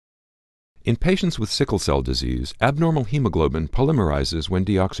In patients with sickle cell disease, abnormal hemoglobin polymerizes when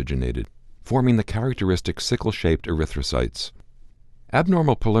deoxygenated, forming the characteristic sickle-shaped erythrocytes.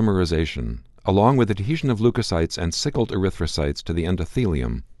 Abnormal polymerization, along with adhesion of leukocytes and sickled erythrocytes to the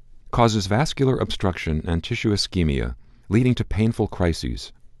endothelium, causes vascular obstruction and tissue ischemia, leading to painful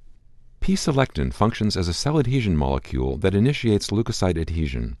crises. P-selectin functions as a cell adhesion molecule that initiates leukocyte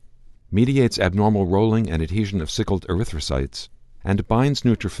adhesion, mediates abnormal rolling and adhesion of sickled erythrocytes, and binds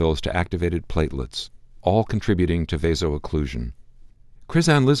neutrophils to activated platelets, all contributing to vasoocclusion.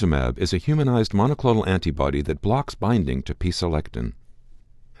 CRIZANLIZUMAB is a humanized monoclonal antibody that blocks binding to P-selectin.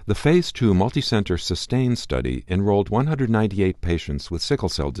 The Phase 2 multicenter SUSTAIN study enrolled 198 patients with sickle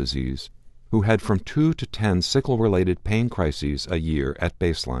cell disease who had from 2 to 10 sickle-related pain crises a year at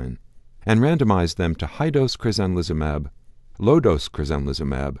baseline, and randomized them to high-dose CRIZANLIZUMAB, low-dose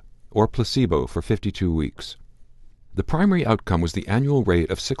CRIZANLIZUMAB, or placebo for 52 weeks. The primary outcome was the annual rate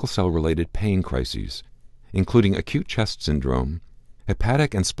of sickle cell-related pain crises, including acute chest syndrome,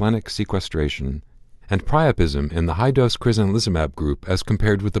 hepatic and splenic sequestration, and priapism in the high-dose CRIZANLIZUMAB group as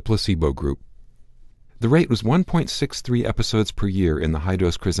compared with the placebo group. The rate was 1.63 episodes per year in the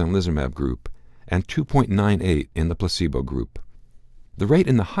high-dose CRIZANLIZUMAB group and 2.98 in the placebo group. The rate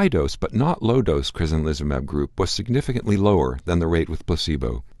in the high-dose but not low-dose CRIZANLIZUMAB group was significantly lower than the rate with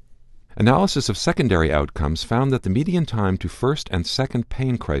placebo. Analysis of secondary outcomes found that the median time to first and second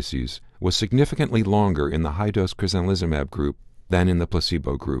pain crises was significantly longer in the high-dose CRIZANLIZUMAB group than in the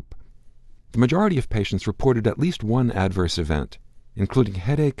placebo group. The majority of patients reported at least one adverse event, including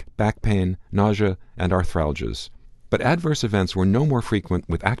headache, back pain, nausea, and arthralgias, but adverse events were no more frequent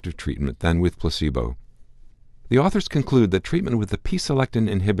with active treatment than with placebo. The authors conclude that treatment with the P-selectin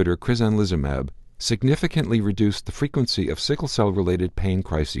inhibitor CRIZANLIZUMAB significantly reduced the frequency of sickle cell-related pain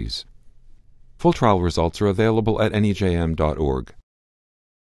crises. Full trial results are available at nejm.org.